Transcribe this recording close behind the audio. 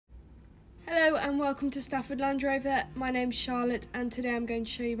Hello and welcome to Stafford Range Rover. My name's Charlotte and today I'm going to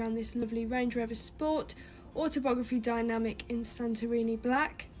show you around this lovely Range Rover Sport Autobiography Dynamic in Santorini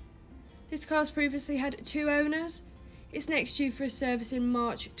Black. This car's previously had two owners. It's next due for a service in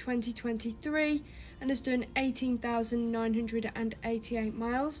March 2023 and has done 18,988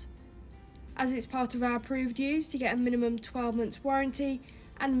 miles. As it's part of our approved used, you get a minimum 12 months warranty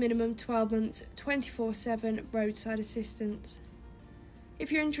and minimum 12 months 24/7 roadside assistance. If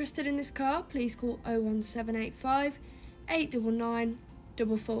you're interested in this car, please call 01785 899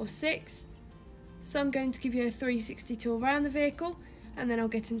 446. So I'm going to give you a 360 tour around the vehicle and then I'll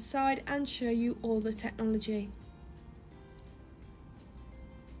get inside and show you all the technology.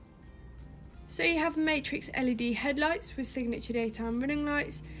 So you have matrix LED headlights with signature daytime running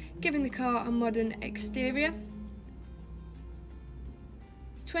lights, giving the car a modern exterior.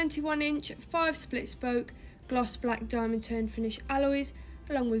 21-inch 5-split spoke gloss black diamond tone finish alloys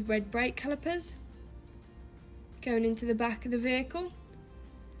along with red brake calipers. Going into the back of the vehicle,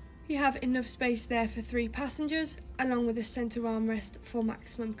 you have enough space there for 3 passengers along with a centre armrest for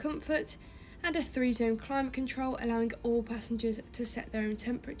maximum comfort and a 3-zone climate control allowing all passengers to set their own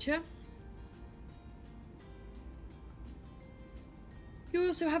temperature. You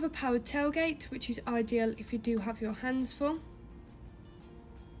also have a powered tailgate, which is ideal if you do have your hands full.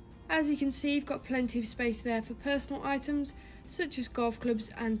 As you can see, you've got plenty of space there for personal items such as golf clubs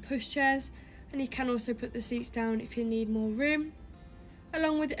and pushchairs, and you can also put the seats down if you need more room,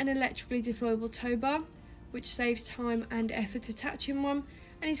 along with an electrically deployable tow bar which saves time and effort attaching one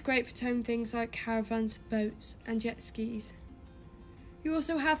and is great for towing things like caravans, boats and jet skis. You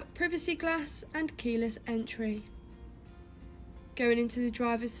also have privacy glass and keyless entry. Going into the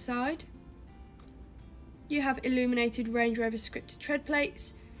driver's side, you have illuminated Range Rover scripted tread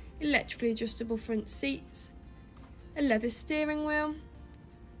plates, electrically adjustable front seats, a leather steering wheel,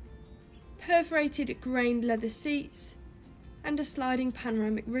 perforated grained leather seats, and a sliding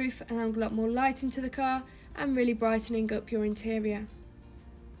panoramic roof allowing a lot more light into the car and really brightening up your interior.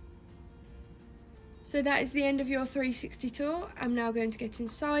 So that is the end of your 360 tour. I'm now going to get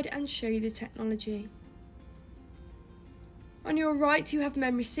inside and show you the technology. On your right you have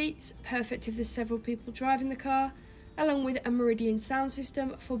memory seats, perfect if there's several people driving the car, along with a Meridian sound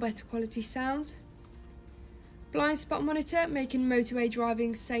system for better quality sound. Blind spot monitor, making motorway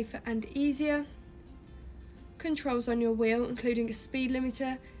driving safer and easier. Controls on your wheel, including a speed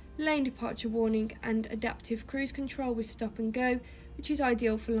limiter, lane departure warning and adaptive cruise control with stop and go, which is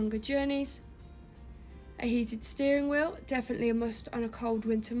ideal for longer journeys. A heated steering wheel, definitely a must on a cold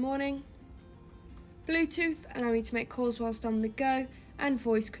winter morning. Bluetooth, allowing you to make calls whilst on the go, and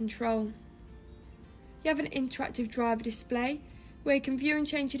voice control. You have an interactive driver display where you can view and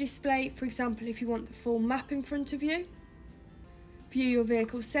change your display, for example if you want the full map in front of you. View your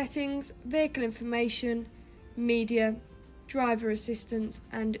vehicle settings, vehicle information, media, driver assistance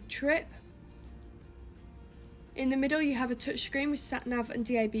and trip. In the middle you have a touchscreen with sat-nav and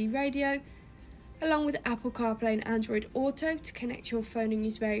DAB radio, along with Apple CarPlay and Android Auto to connect your phone and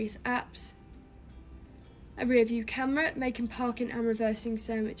use various apps. A rear view camera, making parking and reversing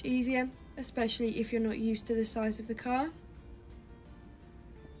so much easier, especially if you're not used to the size of the car.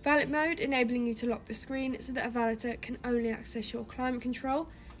 Valet mode, enabling you to lock the screen so that a valeter can only access your climate control,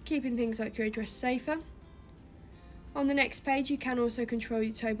 keeping things like your address safer. On the next page you can also control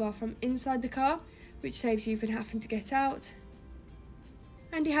your tow bar from inside the car, which saves you from having to get out.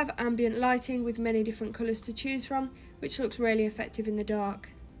 And you have ambient lighting with many different colours to choose from, which looks really effective in the dark.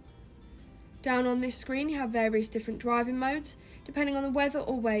 Down on this screen you have various different driving modes, depending on the weather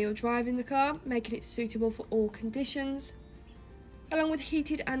or where you're driving the car, making it suitable for all conditions, along with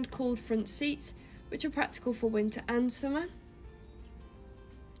heated and cooled front seats, which are practical for winter and summer.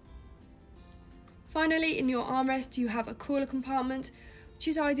 Finally, in your armrest you have a cooler compartment, which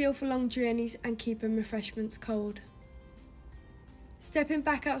is ideal for long journeys and keeping refreshments cold. Stepping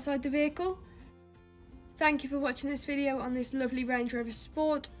back outside the vehicle, thank you for watching this video on this lovely Range Rover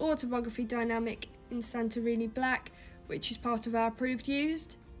Sport Autobiography Dynamic in Santorini Black, which is part of our approved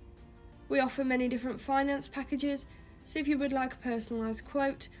used. We offer many different finance packages, so if you would like a personalised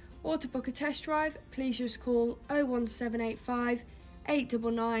quote or to book a test drive, please just call 01785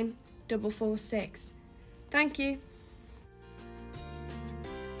 899 446. Thank you.